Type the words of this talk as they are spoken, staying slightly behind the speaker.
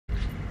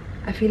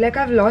I feel like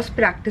I've lost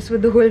practice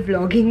with the whole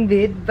vlogging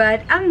bit,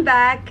 but I'm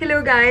back.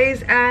 Hello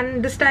guys,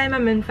 and this time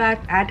I'm in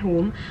fact at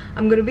home.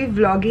 I'm gonna be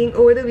vlogging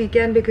over the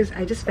weekend because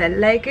I just felt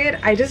like it.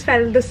 I just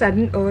felt the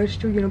sudden urge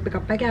to, pick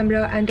up my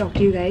camera and talk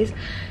to you guys.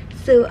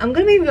 So I'm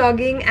gonna be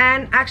vlogging,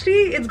 and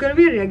actually it's gonna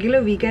be a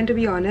regular weekend, to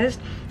be honest.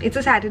 It's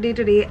a Saturday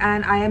today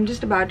and I am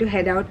just about to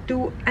head out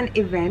to an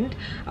event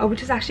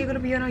which is actually gonna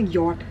be on a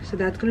yacht, so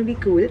that's gonna be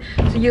cool.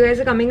 So you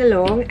guys are coming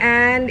along,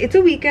 and it's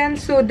a weekend,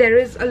 so there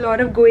is a lot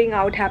of going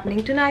out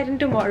happening tonight and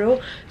tomorrow,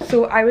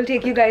 so I will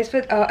take you guys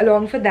for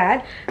along for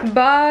that.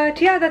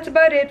 But yeah, that's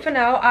about it for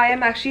now. I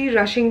am actually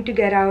rushing to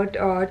get out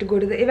to go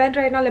to the event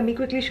right now. Let me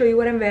quickly show you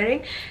what I'm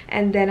wearing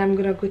and then I'm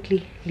gonna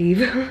quickly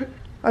leave.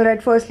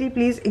 Alright, firstly,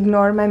 please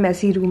ignore my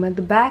messy room at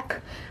the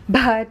back.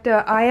 But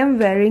I am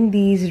wearing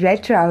these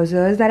red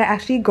trousers that I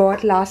actually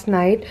got last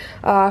night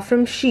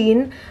from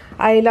Shein.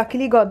 I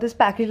luckily got this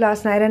package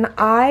last night and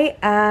I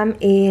am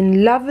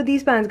in love with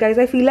these pants, guys.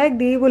 I feel like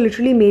they were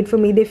literally made for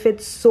me. They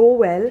fit so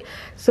well.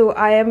 So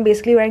I am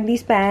basically wearing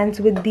these pants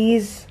with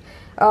these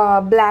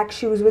black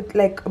shoes with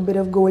like a bit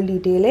of gold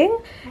detailing.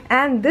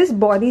 And this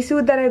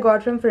bodysuit that I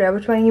got from Forever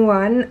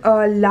 21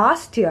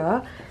 last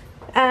year.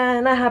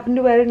 And I happen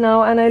to wear it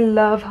now and I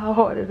love how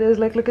hot it is.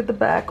 Like, look at the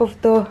back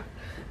of the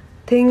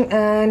thing,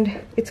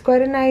 and it's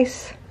quite a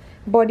nice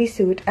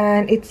bodysuit,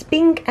 and it's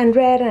pink and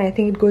red and I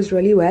think it goes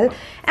really well.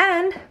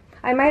 And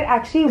I might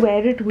actually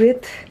wear it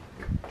with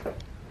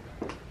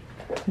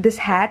this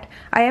hat.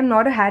 I am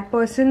not a hat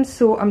person,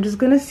 so I'm just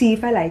gonna see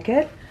if I like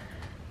it,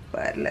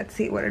 but let's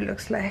see what it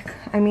looks like.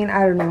 I mean,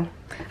 I don't know.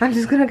 I'm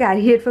just gonna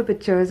carry it for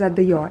pictures at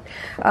the yacht.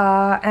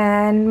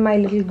 And my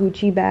little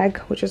Gucci bag,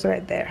 which is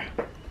right there.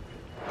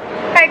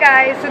 Hi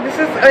guys, so this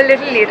is a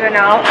little later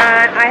now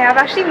and I have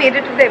actually made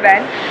it to the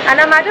event,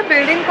 and I'm at a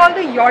building called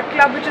the Yacht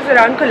Club, which is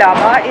around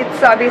Colaba. It's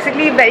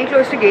basically very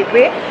close to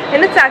Gateway,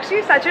 and it's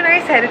actually such a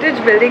nice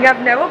heritage building. I've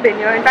never been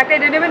here. In fact, I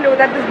didn't even know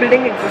that this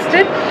building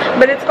existed,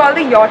 but it's called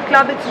the Yacht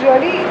Club. It's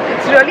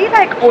really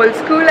like old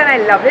school and I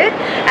love it.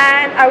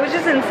 And I was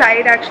just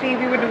inside. Actually,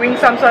 we were doing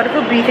some sort of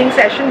a briefing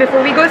session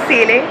before we go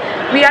sailing.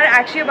 We are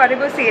actually about to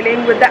go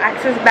sailing with the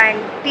Axis Bank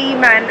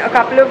team and a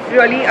couple of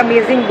really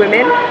amazing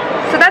women,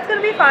 so that's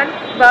gonna be fun.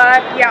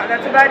 But yeah,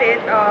 that's about it.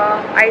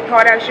 I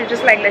thought I should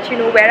just like let you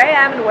know where I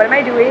am and what am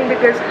I doing,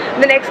 because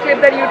the next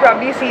clip that you'll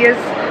probably see is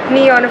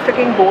me on a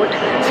freaking boat.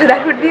 So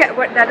that would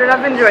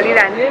have been really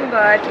random,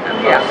 but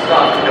yeah,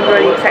 I'm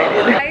really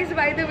excited. Guys,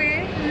 by the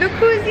way, look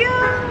who's here!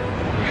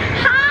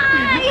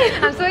 Hi!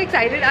 I'm so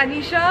excited.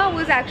 Anisha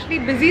was actually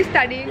busy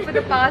studying for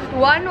the past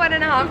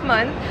 1.5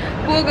 months.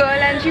 Poor girl,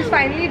 and she's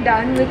finally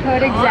done with her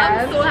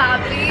exams. I'm so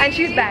happy. And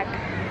she's back.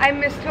 I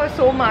missed her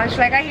so much.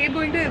 Like, I hate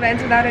going to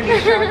events without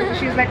Anisha because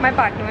she's like my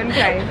partner in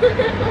crime.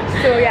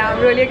 So yeah, I'm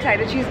really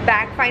excited. She's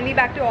back, finally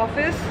back to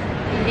office.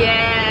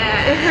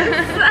 Yes.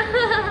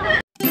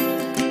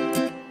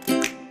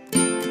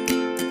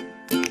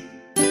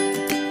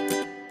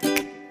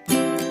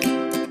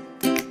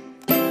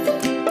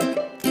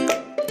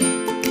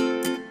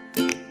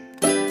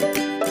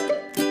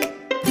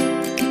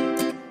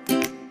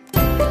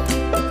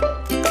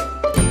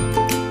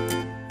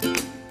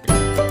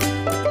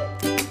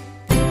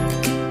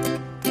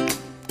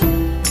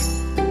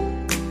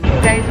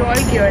 We're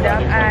all geared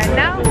up and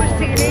now we're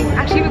sailing.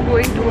 Actually, we're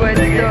going towards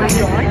the yacht.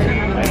 So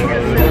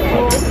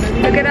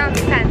look at our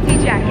fancy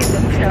jackets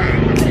and stuff.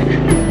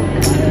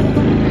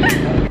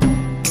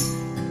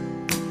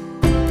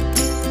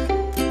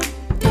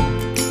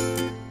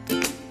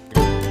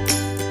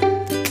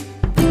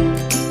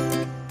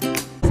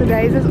 So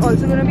guys, there's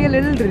also going to be a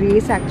little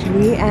race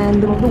actually,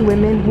 and the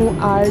women who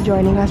are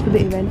joining us for the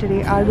event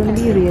today are going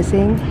to be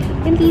racing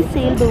in these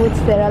sailboats.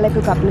 There are like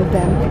a couple of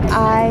them.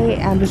 I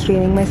am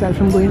restraining myself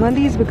from going on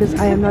these because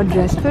I am not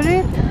dressed for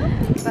it,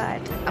 but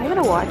I'm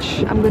gonna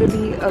watch. I'm gonna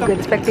be a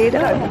good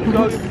spectator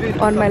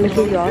on my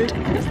little yacht.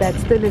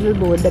 That's the little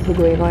boat that we're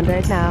going on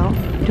right now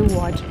to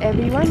watch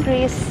everyone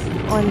race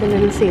on the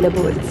little sailor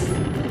boats.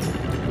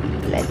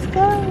 Let's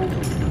go.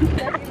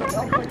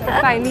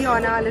 Finally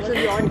on our little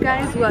yacht,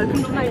 guys.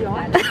 Welcome to my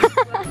yacht.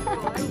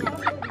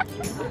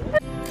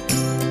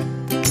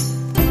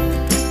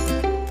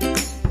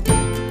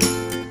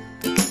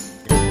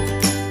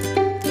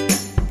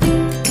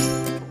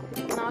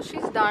 Now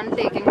she's done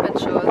taking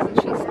pictures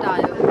and she's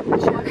tired.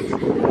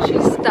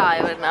 She's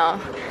tired now.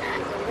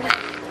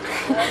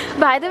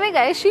 By the way,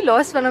 guys, she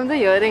lost one of the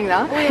earrings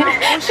now. Oh,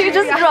 yeah. She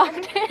just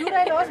dropped it. Dude,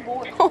 I lost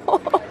both.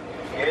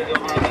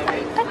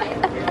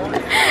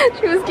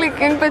 She was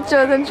clicking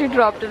pictures and she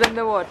dropped it in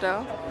the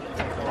water.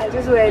 I'll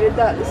just wear it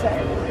the other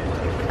side.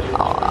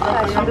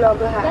 Fashion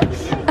blogger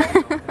hacks.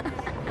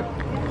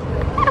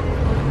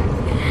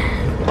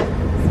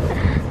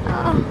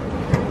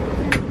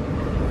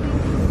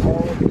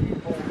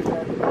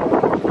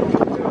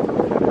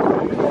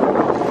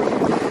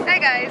 Hi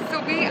guys,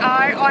 so we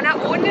are on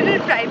our own little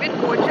private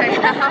boat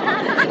right now.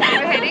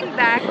 We're heading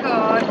back to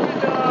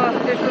the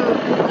little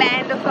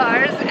land of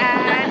ours,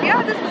 and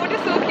yeah, this boat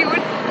is so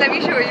cute. Let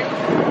me show you.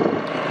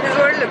 This is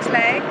what it looks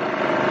like.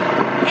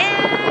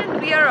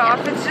 And we are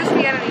off. It's just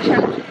me and Anisha.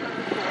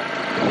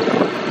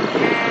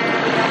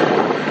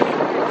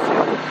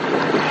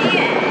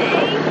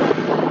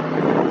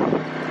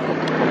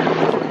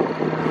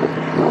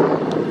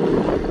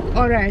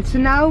 Alright, so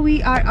now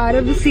we are out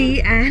of the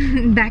sea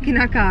and back in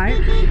our car,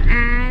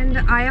 and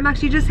I am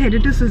actually just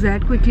headed to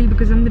Suzette quickly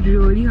because I'm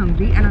really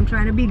hungry and I'm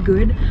trying to be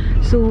good.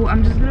 So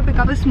I'm just gonna pick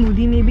up a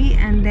smoothie maybe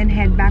and then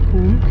head back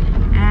home,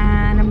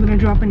 and I'm gonna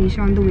drop Anisha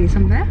on the way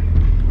somewhere.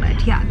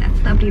 But yeah, that's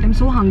the update. I'm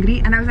so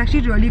hungry, and I was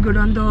actually really good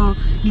on the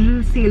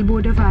little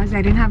sailboat of ours.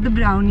 I didn't have the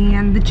brownie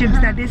and the chips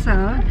that they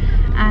served,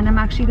 and I'm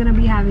actually gonna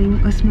be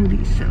having a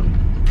smoothie.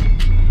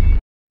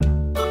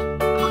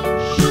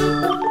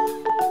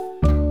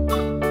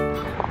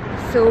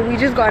 So we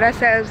just got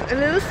ourselves a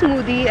little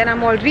smoothie, and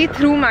I'm already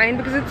through mine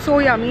because it's so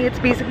yummy. It's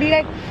basically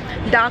like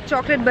dark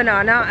chocolate,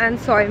 banana and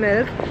soy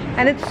milk,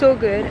 and it's so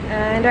good.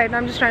 And right now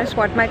I'm just trying to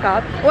spot my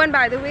cup. Oh, and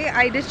by the way,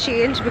 I did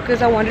change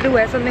because I wanted to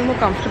wear something more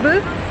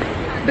comfortable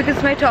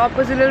because my top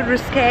was a little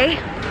risque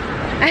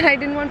and I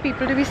didn't want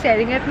people to be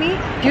staring at me.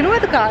 Do you know where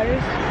the car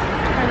is?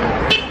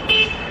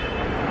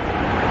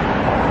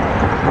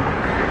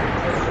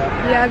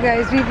 Yeah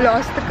guys, we've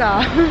lost the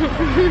car.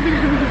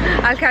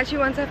 I'll catch you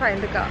once I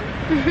find the car.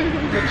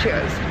 But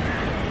cheers.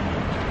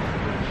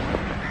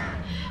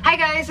 Hi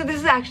guys, so this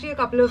is actually a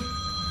couple of...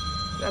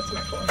 That's my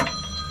phone.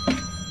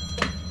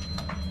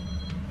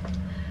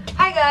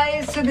 Hi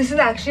guys, so this is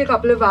actually a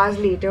couple of hours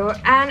later,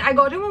 and I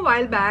got him a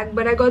while back,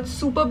 but I got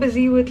super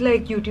busy with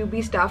like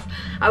YouTube-y stuff.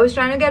 I was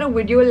trying to get a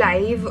video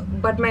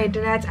live, but my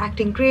internet's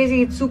acting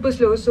crazy. It's super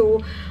slow,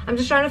 so I'm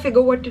just trying to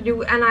figure what to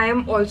do, and I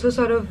am also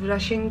sort of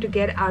rushing to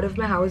get out of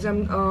my house.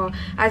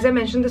 As I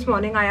mentioned this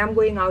morning, I am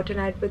going out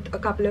tonight with a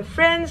couple of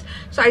friends,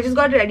 so I just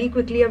got ready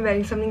quickly. I'm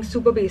wearing something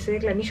super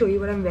basic. Let me show you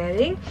what I'm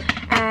wearing.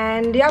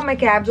 And yeah, my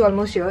cab's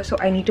almost here, so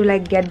I need to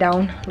like get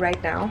down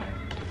right now.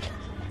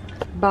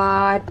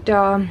 But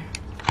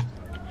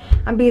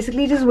I'm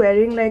basically just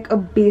wearing like a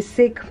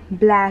basic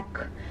black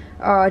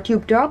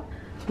tube top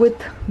with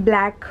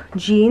black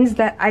jeans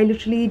that I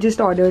literally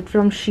just ordered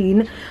from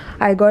Shein.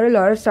 I got a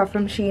lot of stuff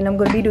from Shein. I'm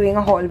going to be doing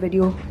a haul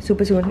video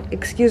super soon.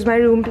 Excuse my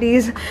room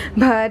please.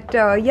 But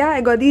yeah,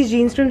 I got these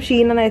jeans from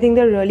Shein and I think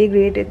they're really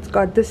great. It's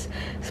got this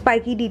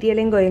spiky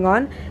detailing going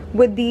on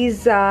with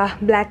these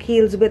black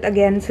heels with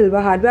again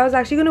silver hardware. I was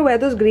actually going to wear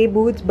those grey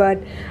boots, but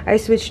I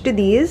switched to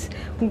these.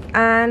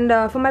 And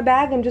for my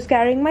bag, I'm just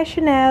carrying my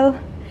Chanel.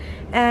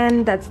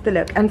 And that's the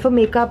look. And for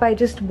makeup, I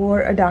just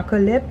wore a darker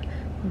lip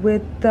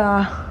with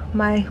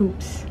my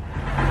hoops.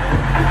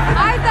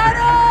 Hi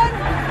Tarun!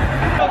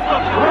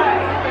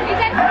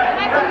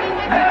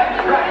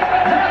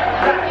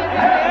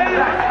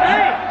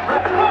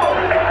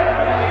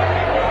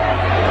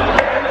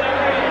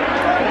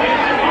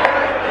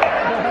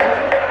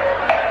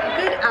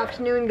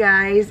 Afternoon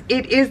guys,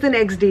 it is the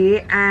next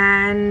day,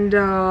 and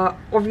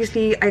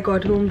obviously I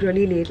got home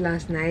really late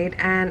last night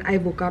and I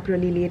woke up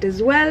really late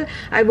as well.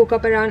 I woke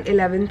up around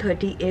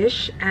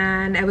 11:30ish,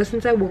 and ever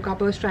since I woke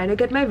up I was trying to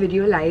get my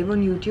video live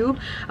on YouTube.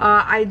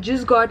 I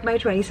just got my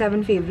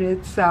 27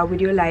 favorites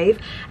video live,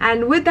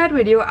 and with that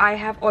video I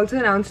have also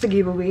announced a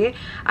giveaway,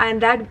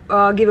 and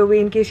that giveaway,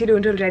 in case you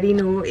don't already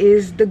know,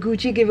 is the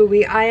Gucci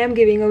giveaway. I am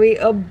giving away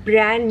a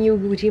brand new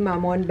Gucci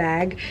Marmont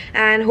bag,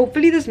 and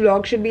hopefully this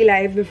vlog should be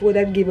live before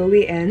that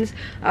giveaway ends,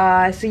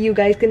 so you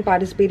guys can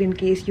participate in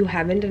case you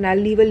haven't, and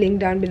I'll leave a link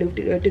down below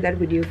to that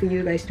video for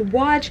you guys to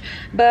watch.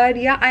 But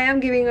yeah, I am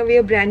giving away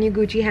a brand new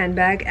Gucci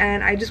handbag,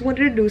 and I just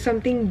wanted to do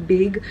something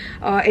big.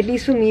 At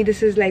least for me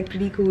this is like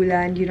pretty cool,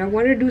 and you know, I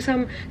wanted to do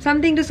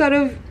something to sort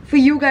of for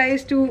you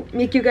guys, to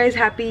make you guys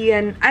happy,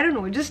 and I don't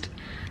know, just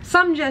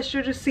some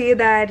gesture to say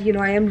that, you know,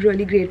 I am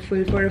really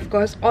grateful for, of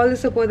course, all the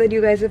support that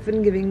you guys have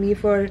been giving me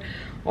for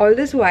all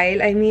this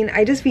while. I mean,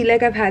 I just feel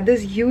like I've had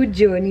this huge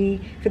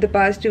journey for the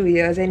past 2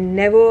 years. I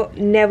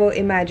never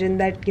imagined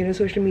that, you know,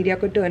 social media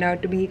could turn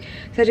out to be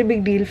such a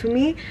big deal for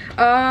me,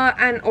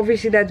 and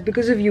obviously that's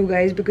because of you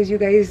guys, because you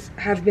guys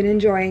have been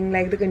enjoying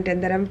like the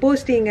content that I'm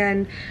posting.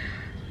 And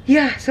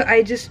yeah, so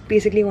I just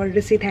basically wanted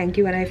to say thank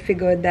you, and I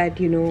figured that,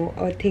 you know,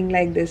 a thing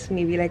like this,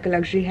 maybe like a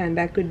luxury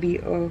handbag, could be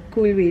a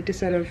cool way to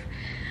sort of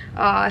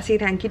say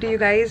thank you to you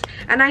guys.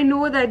 And I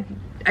know that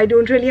I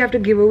don't really have to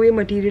give away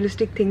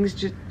materialistic things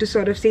just to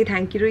sort of say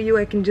thank you to you.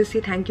 I can just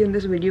say thank you in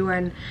this video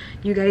and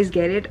you guys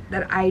get it,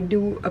 that I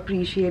do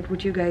appreciate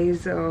what you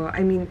guys, I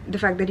mean, the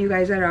fact that you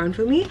guys are around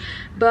for me.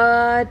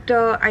 But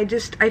I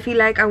feel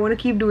like I want to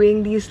keep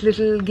doing these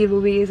little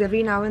giveaways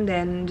every now and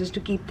then, just to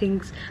keep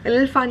things a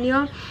little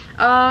funnier.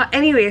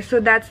 Anyway, so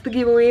that's the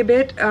giveaway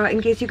bit. In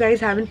case you guys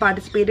haven't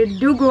participated,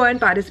 do go and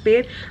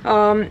participate.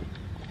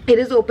 It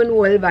is open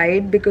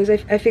worldwide because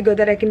I figured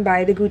that I can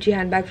buy the Gucci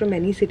handbag from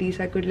any city,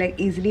 so I could like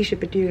easily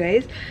ship it to you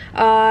guys.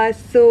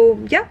 So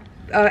yeah,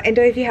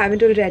 enter if you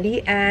haven't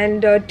already.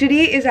 And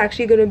today is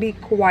actually going to be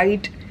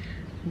quite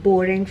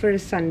boring for a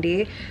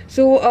Sunday.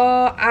 So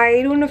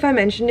I don't know if I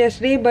mentioned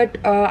yesterday, but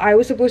I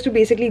was supposed to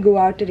basically go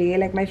out today.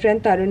 Like, my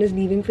friend Tarun is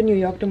leaving for New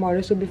York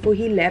tomorrow, so before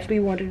he left we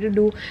wanted to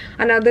do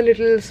another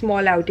little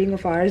small outing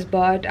of ours,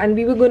 and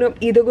we were gonna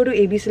either go to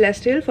AB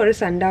Celestial for a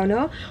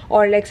sundowner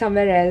or like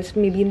somewhere else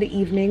maybe in the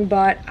evening.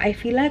 But I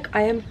feel like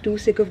I am too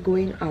sick of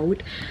going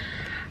out.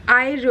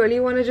 I really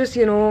want to just,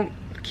 you know,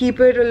 keep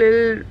it a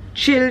little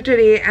chill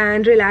today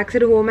and relax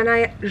at home, and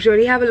I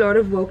really have a lot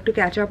of work to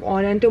catch up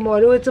on. And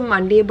tomorrow it's a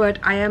Monday, but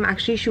I am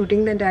actually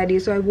shooting the entire day,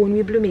 so I won't be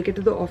able to make it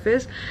to the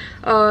office.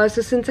 So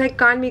since I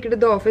can't make it to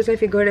the office, I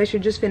figured I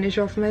should just finish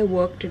off my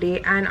work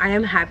today, and I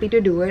am happy to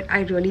do it.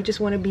 I really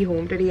just want to be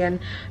home today and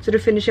sort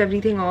of finish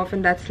everything off,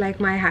 and that's like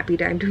my happy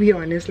time, to be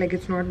honest. Like,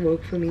 it's not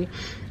work for me.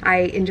 I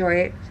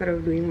enjoy sort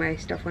of doing my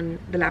stuff on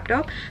the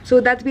laptop. So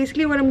that's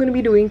basically what I'm going to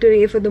be doing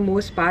today for the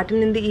most part,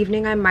 and in the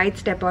evening I might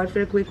step out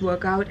for a quick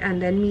workout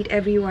and then meet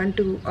everyone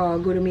to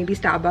go to maybe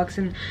Starbucks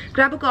and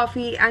grab a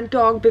coffee and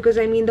talk, because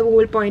I mean the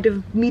whole point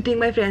of meeting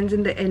my friends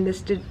in the end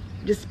is to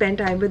just spend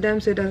time with them,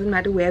 so it doesn't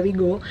matter where we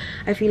go.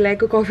 I feel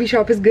like a coffee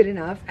shop is good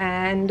enough,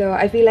 and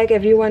I feel like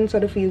everyone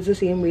sort of feels the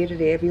same way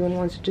today. Everyone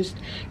wants to just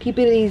keep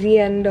it easy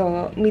and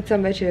meet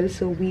somewhere chill,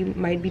 so we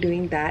might be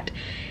doing that.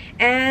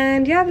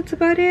 And yeah, that's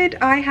about it.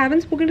 I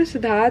haven't spoken to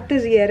Siddharth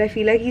as yet. I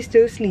feel like he's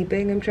still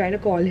sleeping. I'm trying to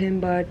call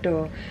him, but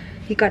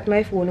he cut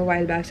my phone a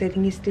while back, so I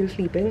think he's still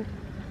sleeping.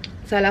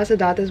 So I'll ask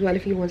Siddharth as well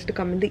if he wants to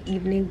come in the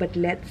evening, but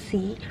let's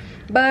see.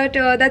 But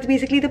that's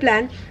basically the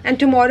plan. And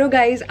tomorrow,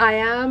 guys, I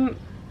am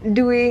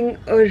doing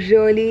a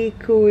really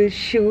cool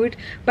shoot,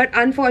 but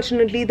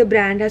unfortunately the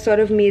brand has sort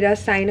of made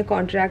us sign a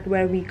contract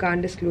where we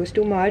can't disclose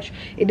too much.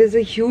 It is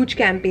a huge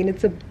campaign,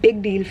 it's a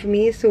big deal for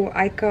me, so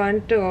I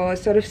can't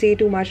sort of say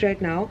too much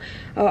right now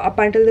up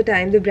until the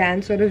time the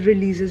brand sort of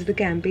releases the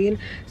campaign.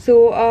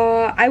 So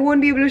I won't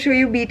be able to show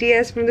you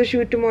BTS from the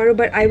shoot tomorrow,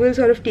 but I will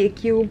sort of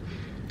take you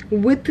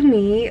with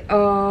me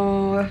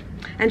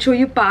and show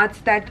you parts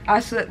that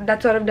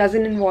sort of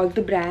doesn't involve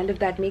the brand, if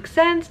that makes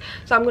sense.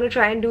 So I'm going to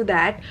try and do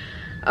that.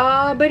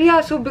 But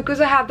yeah, so because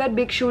I have that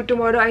big shoot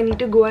tomorrow, I need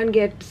to go and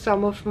get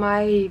some of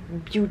my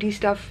beauty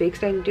stuff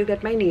fixed. I need to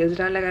get my nails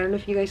done. Like, I don't know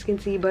if you guys can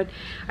see, but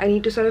I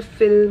need to sort of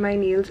fill my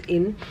nails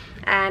in,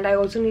 and I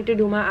also need to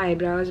do my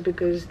eyebrows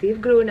because they've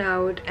grown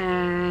out.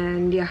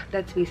 And yeah,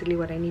 that's basically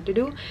what I need to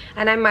do.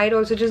 And I might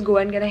also just go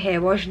and get a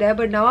hair wash there,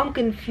 but now I'm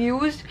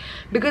confused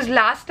because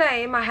last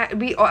time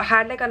we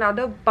had like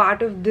another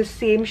part of this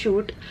same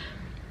shoot.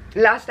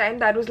 Last time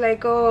that was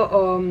like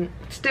a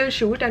still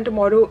shoot, and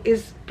tomorrow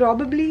is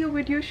probably a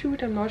video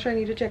shoot. I'm not sure, I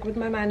need to check with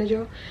my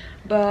manager.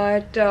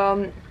 But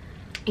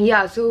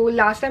yeah, so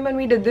last time when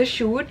we did this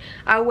shoot,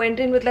 I went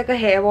in with like a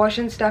hair wash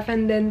and stuff,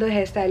 and then the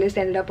hairstylist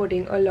ended up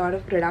putting a lot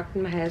of product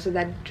in my hair, so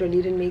that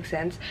really didn't make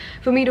sense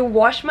for me to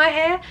wash my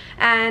hair,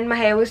 and my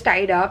hair was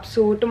tied up.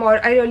 So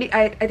tomorrow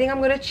I think I'm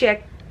gonna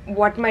check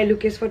what my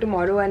look is for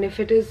tomorrow, and if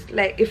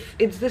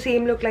it's the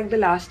same look like the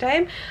last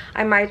time,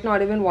 I might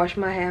not even wash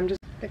my hair.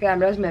 The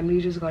camera's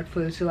memory just got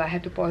full, so I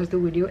had to pause the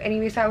video.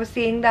 Anyways, I was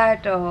saying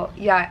that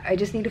yeah, I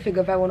just need to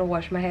figure if I want to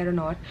wash my hair or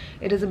not.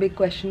 It is a big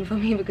question for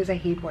me because I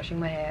hate washing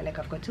my hair. Like,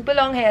 I've got super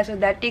long hair, so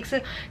that takes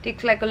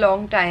like a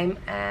long time,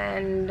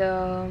 and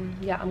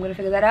yeah, I'm gonna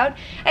figure that out.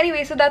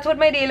 Anyway, so that's what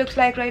my day looks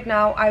like right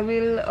now. I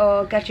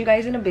will catch you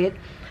guys in a bit,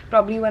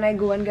 probably when I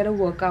go and get a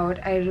workout.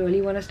 I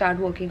really want to start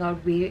working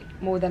out way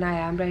more than I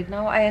am right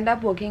now. I end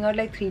up working out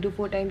like 3 to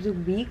 4 times a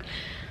week,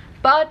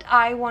 but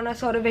I want to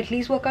sort of at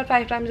least work out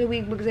 5 times a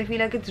week because I feel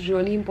like it's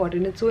really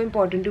important. It's so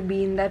important to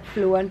be in that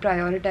flow and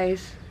prioritize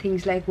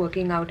things like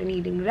working out and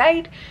eating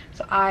right.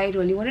 So I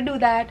really want to do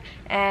that.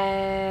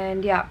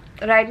 And yeah,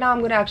 right now I'm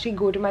going to actually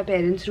go to my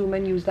parents' room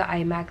and use the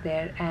iMac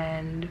there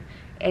and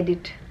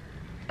edit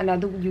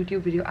another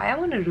YouTube video. I am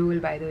on a roll,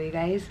 by the way,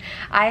 guys.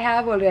 I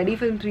have already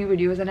filmed 3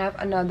 videos and I have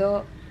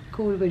another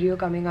cool video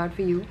coming out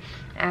for you,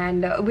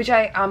 and which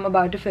I am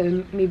about to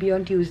film maybe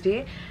on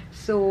Tuesday.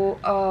 So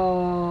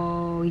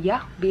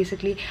yeah,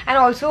 basically. And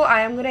also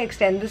I am gonna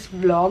extend this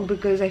vlog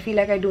because I feel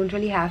like I don't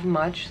really have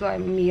much, so I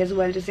may as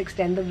well just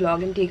extend the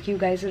vlog and take you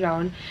guys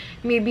around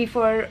maybe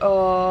for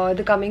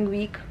the coming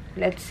week.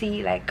 Let's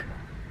see, like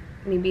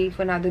maybe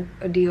for another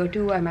day or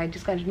 2 I might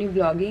just continue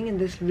vlogging in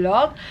this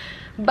vlog.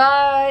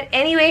 But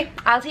anyway,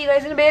 I'll see you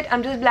guys in a bit.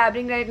 I'm just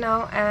blabbering right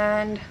now,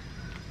 and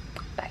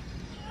bye.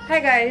 Hi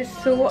guys,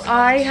 so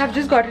I have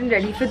just gotten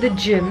ready for the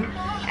gym,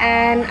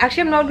 and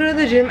actually I'm not going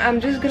to the gym. I'm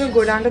just going to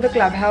go down to the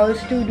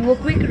clubhouse to do a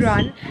quick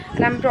run,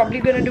 and I'm probably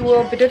going to do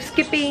a bit of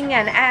skipping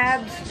and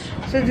abs.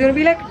 So it's going to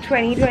be like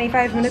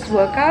 20-25 minutes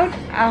workout,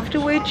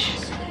 after which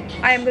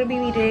I am going to be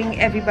meeting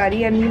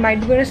everybody, and we might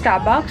be going to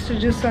Starbucks to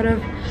just sort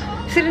of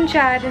sit and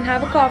chat and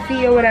have a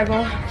coffee or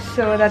whatever.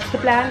 So that's the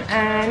plan,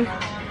 and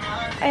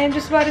I am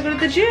just about to go to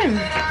the gym.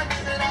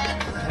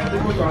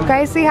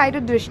 Guys, say hi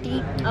to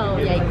Drishti. Oh,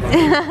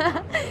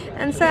 yikes.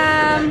 And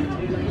Sam.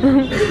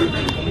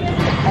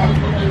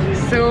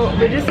 So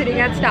we're just sitting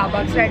at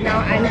Starbucks right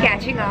now and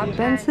catching up. A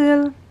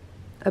pencil,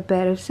 a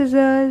pair of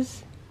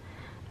scissors,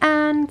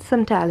 and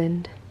some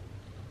talent.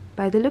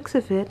 By the looks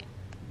of it,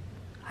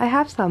 I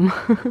have some.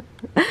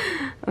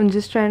 I'm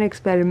just trying to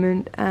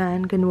experiment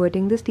and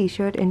converting this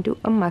t-shirt into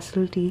a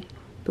muscle tee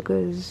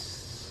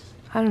because,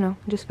 I don't know,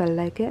 just felt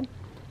like it.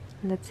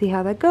 Let's see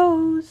how that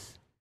goes.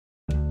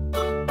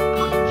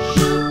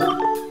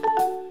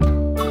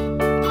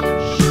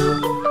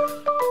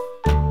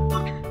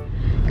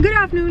 Good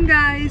afternoon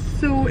guys.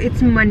 So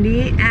it's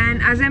Monday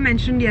and as I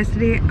mentioned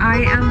yesterday, I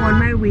am on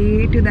my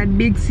way to that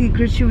big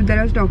secret shoot that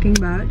I was talking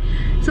about.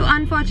 So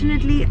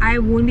unfortunately I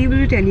won't be able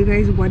to tell you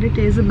guys what it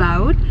is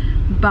about,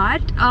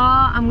 but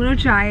I'm gonna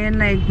try and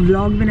like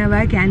vlog whenever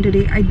I can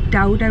today. I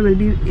doubt I will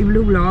be able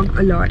to vlog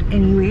a lot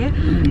anyway,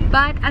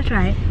 but I'll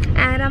try.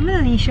 And I'm with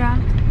Anisha.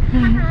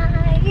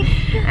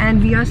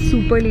 And we are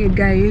super late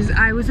guys.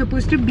 I was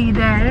supposed to be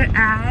there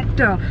at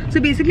so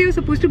basically I was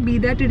supposed to be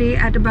there today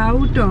at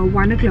about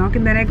 1 o'clock,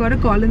 and then I got a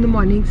call in the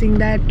morning saying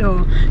that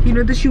you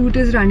know, the shoot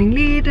is running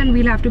late and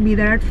we'll have to be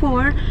there at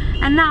 4,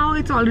 and now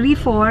it's already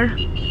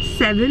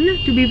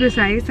 4:07 to be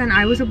precise, and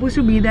I was supposed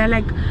to be there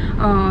like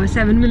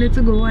 7 minutes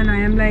ago, and I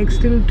am like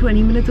still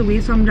 20 minutes away,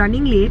 so I'm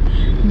running late.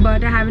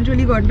 But I haven't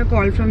really gotten a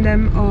call from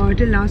them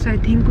till now, so I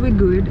think we're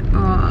good.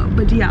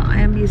 But yeah,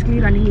 I am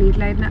basically running late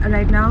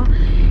right now.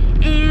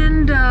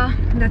 And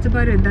that's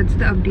about it. That's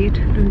the update.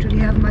 Don't really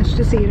have much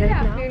to say right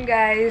now. Good afternoon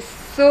guys.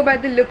 So by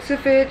the looks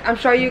of it, I'm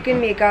sure you can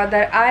make out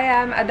that I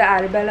am at the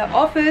ARABELLAA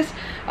office.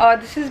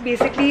 This is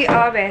basically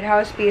our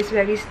warehouse space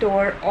where we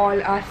store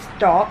all our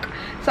stock.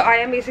 So I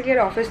am basically at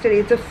office today.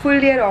 It's a full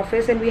day at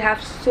office and we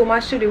have so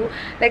much to do.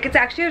 Like, it's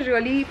actually a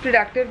really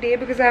productive day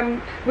because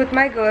I'm with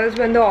my girls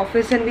in the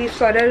office and we've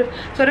sort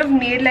of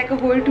made like a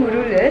whole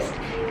to-do list,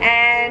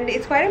 and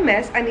it's quite a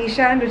mess.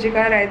 Anisha and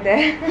Rujika are right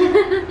there.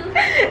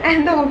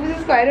 And the office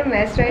is quite a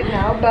mess right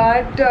now,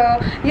 but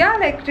yeah,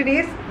 like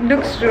today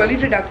looks really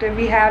productive.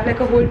 We have like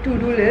a whole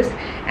to-do list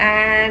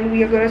and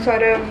we are going to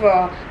sort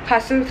of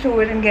hustle through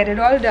it and get it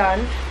all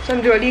done. So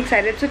I'm really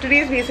excited. So today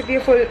is basically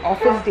a full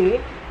office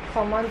day.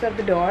 Someone's at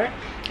the door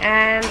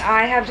and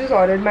I have just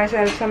ordered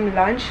myself some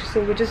lunch, so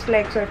we're just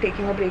like sort of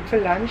taking a break for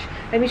lunch.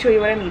 Let me show you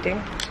what I'm eating.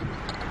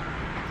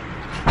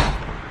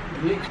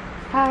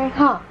 Hi.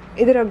 हाँ,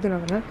 इधर रख दो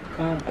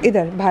ना,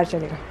 इधर बाहर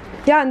चलेगा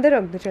या अंदर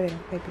रख दो, चलेगा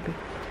कहीं पे भी.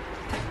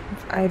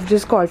 I've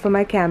just called for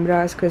my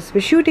cameras because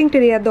we're shooting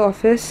today at the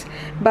office,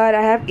 but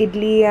I have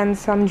idli and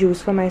some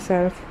juice for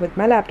myself with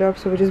my laptop,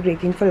 so we're just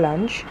breaking for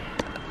lunch.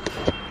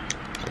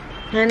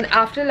 And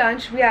after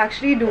lunch we're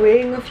actually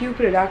doing a few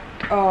product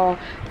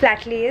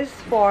flat lays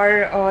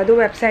for the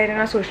website and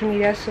our social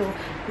media, so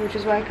which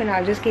is why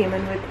Kunal just came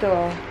in with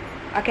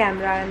a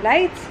camera and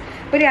lights.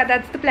 But yeah,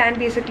 that's the plan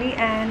basically,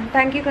 and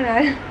thank you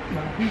Kunal.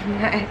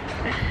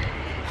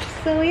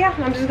 So yeah,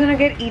 I'm just gonna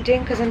get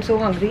eating because I'm so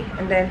hungry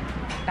and then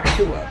back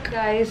to work.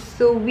 Guys,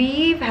 so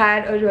we've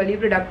had a really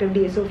productive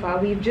day so far.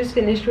 We've just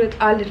finished with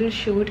our little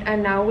shoot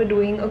and now we're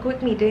doing a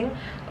quick meeting,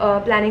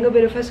 planning a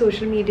bit of our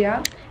social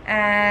media,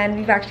 and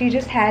we've actually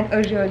just had a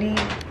really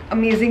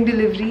amazing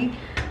delivery.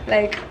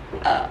 Like,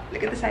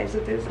 look at the size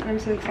of this, and I'm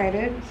so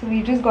excited. So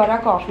we just got our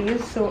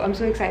coffees, so I'm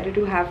so excited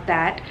to have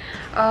that.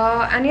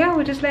 And yeah,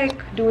 we're just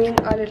like doing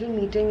a little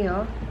meeting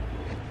here.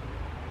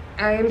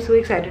 I am so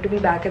excited to be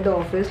back at the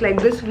office.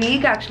 Like, this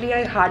week actually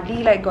I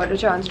hardly like got a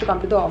chance to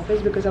come to the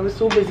office because I was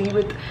so busy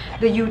with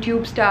the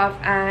YouTube stuff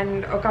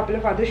and a couple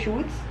of other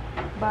shoots.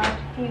 But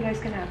you guys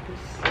can have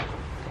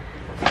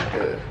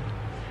this.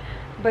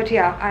 But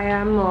yeah, I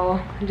am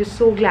just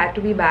so glad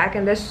to be back,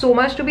 and there's so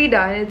much to be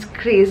done. It's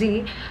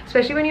crazy,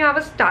 especially when you have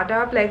a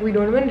startup. Like, we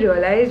don't even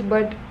realize,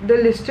 but the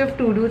list of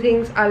to-do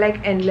things are like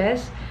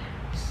endless.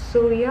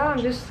 So yeah,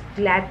 I'm just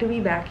glad to be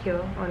back here,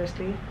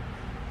 honestly.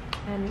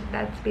 And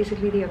that's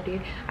basically the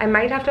update. I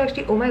might have to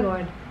actually, oh my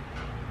god,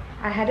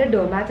 I had a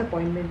dermat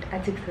appointment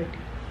at 6:30,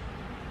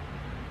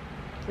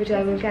 which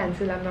I will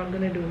cancel. I'm not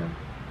gonna do now.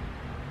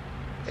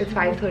 It's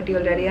 5:30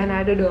 already and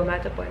I had a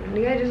dermat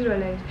appointment. Yeah, I just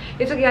realized.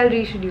 It's okay, I'll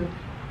reschedule.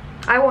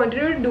 I wanted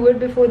to do it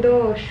before the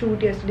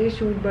shoot, yesterday's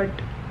shoot,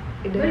 but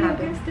it didn't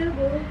happen. You can still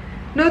go.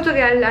 No, it's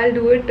okay, I'll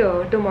do it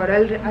tomorrow.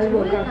 I'll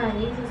work out.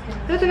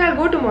 No, it's okay, I'll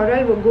go tomorrow.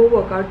 I'll go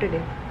work out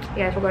today.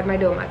 Yeah, I forgot my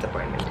dermat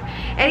appointment.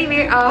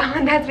 Anyway,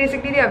 that's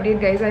basically the update,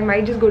 guys. I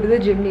might just go to the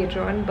gym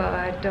later on,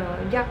 but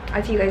yeah,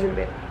 I'll see you guys in a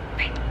bit.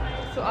 Bye.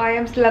 So I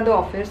am still at the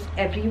office.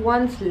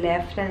 Everyone's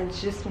left and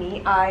it's just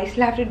me. I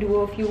still have to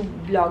do a few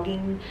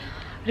vlogging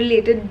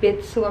related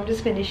bits, so I'm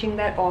just finishing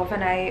that off,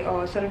 and I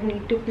sort of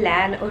need to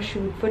plan a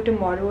shoot for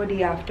tomorrow or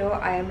day after.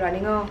 I am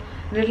running a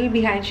little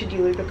behind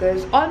schedule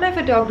because all my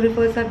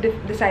photographers have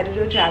decided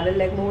to travel.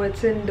 Like,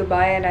 Mohit's in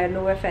Dubai and I don't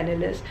know where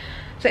Fennel is.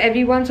 So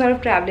everyone's sort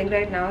of traveling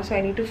right now, so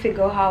I need to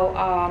figure how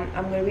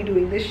I'm going to be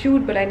doing this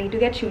shoot, but I need to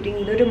get shooting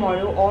either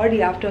tomorrow or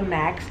day after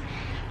max.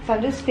 So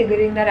I'm just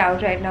figuring that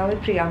out right now with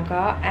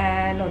Priyanka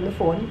and on the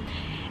phone.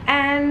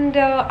 And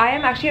I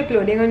am actually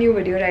uploading a new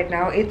video right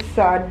now. It's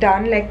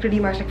done, like pretty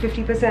much like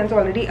 50%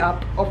 already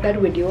up of that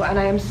video, and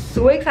I am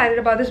so excited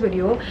about this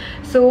video.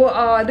 So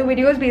the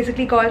video is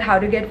basically called How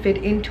to Get Fit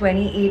in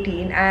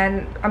 2018,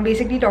 and I'm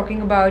basically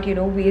talking about, you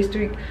know, ways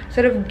to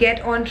sort of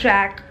get on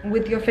track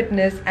with your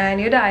fitness and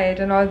your diet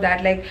and all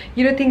that, like,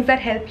 you know, things that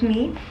help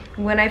me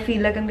when I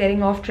feel like I'm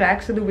getting off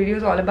track. So the video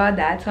is all about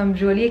that, so I'm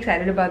really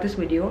excited about this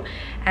video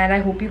and I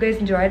hope you guys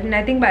enjoy it. And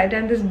I think by the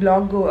time this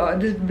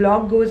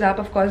vlog goes up,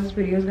 of course this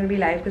video is going to be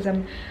live because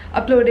I'm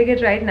uploading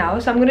it right now,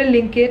 so I'm going to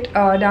link it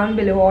down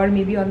below or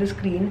maybe on the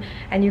screen,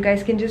 and you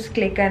guys can just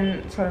click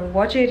and sort of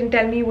watch it and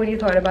tell me what you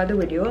thought about the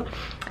video.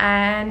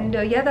 And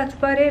yeah, that's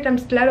about it. I'm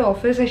still at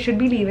office. I should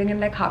be leaving in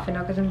like half an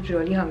hour because I'm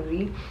really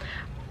hungry.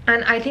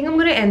 And I think I'm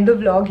going to end the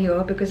vlog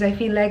here because I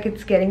feel like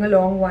it's getting a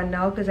long one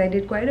now because I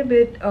did quite a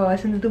bit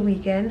since the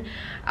weekend.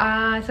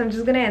 So I'm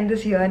just going to end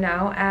this here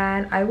now,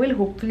 and I will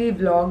hopefully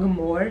vlog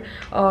more.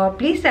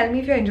 Please tell me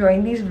if you're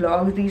enjoying these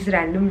vlogs, these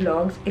random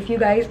vlogs. If you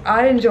guys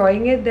are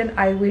enjoying it, then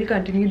I will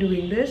continue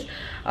doing this.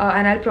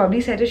 And I'll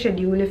probably set a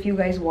schedule if you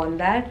guys want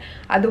that.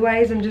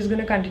 Otherwise, I'm just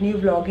gonna continue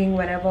vlogging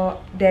whenever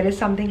there is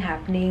something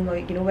happening, or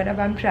you know,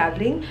 whenever I'm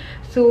traveling.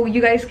 So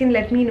you guys can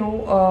let me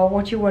know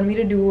what you want me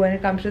to do when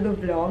it comes to the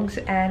vlogs,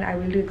 and I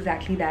will do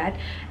exactly that.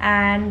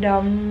 And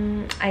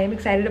I am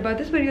excited about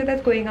this video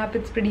that's going up.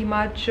 It's pretty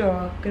much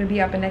gonna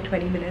be up in like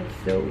 20 minutes,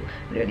 so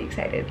I'm really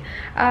excited.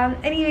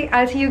 Anyway,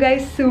 I'll see you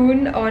guys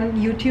soon on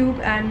YouTube,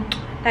 and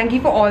thank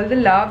you for all the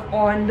love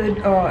on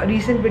the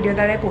recent video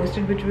that I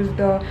posted, which was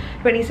the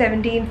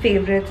 2017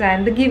 favorites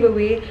and the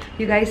giveaway.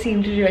 You guys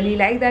seem to really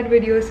like that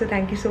video, so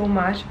thank you so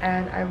much,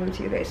 and I will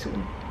see you guys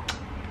soon.